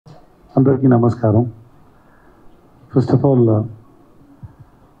Andarki Namaskaram. First of all,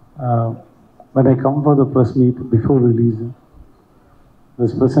 when I come for the press meet before release,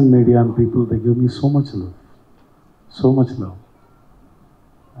 this present media and people, they give me so much love. So much love.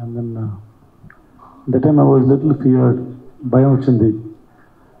 And then, that time I was little feared. Bayam Chandi.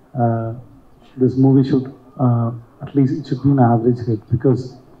 This movie should, at least it should be an average hit,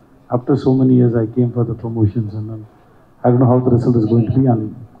 because after so many years I came for the promotions and then I don't know how the result is going to be.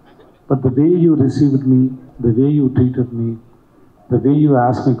 But the way you received me, the way you treated me, the way you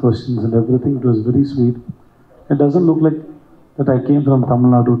asked me questions and everything, it was very sweet. It doesn't look like that I came from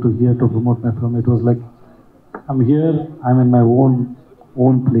Tamil Nadu to here to promote my film. It was like, I'm here, I'm in my own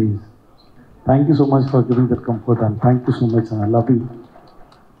place. Thank you so much for giving that comfort, and thank you so much, and I love you.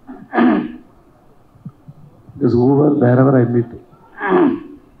 Because wherever I meet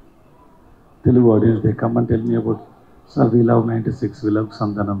Telugu audience, they come and tell me about, sir, we love 96, we love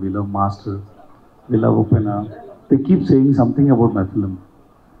Sandhanam, we love Master, we love Upena. They keep saying something about my film.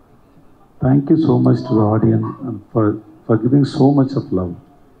 Thank you so much to the audience and for giving so much of love.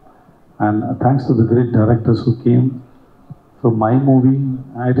 And thanks to the great directors who came for my movie.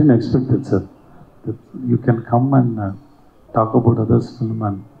 I didn't expect it, sir. That you can come and talk about others' film,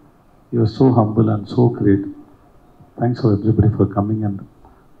 and you are so humble and so great. Thanks for everybody for coming and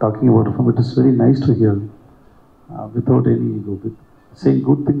talking about the film. It is very nice to hear, without any ego, with saying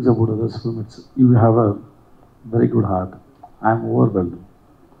good things about others' film. You have a very good heart. I am overwhelmed.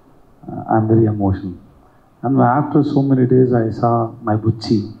 I am very emotional. And after so many days, I saw my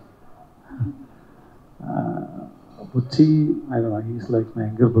Bucci. Bucci, I don't know, he's like my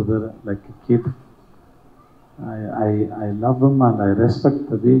younger brother, like a kid. I love him and I respect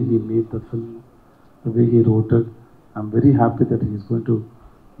the way he made the film, the way he wrote it. I'm very happy that he's going to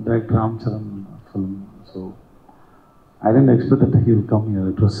direct Ram Charan film. So I didn't expect that he will come here.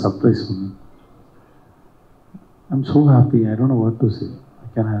 It was a surprise for me. I'm so happy. I don't know what to say.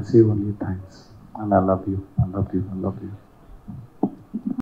 I can say only thanks. And I love you. I love you. I love you.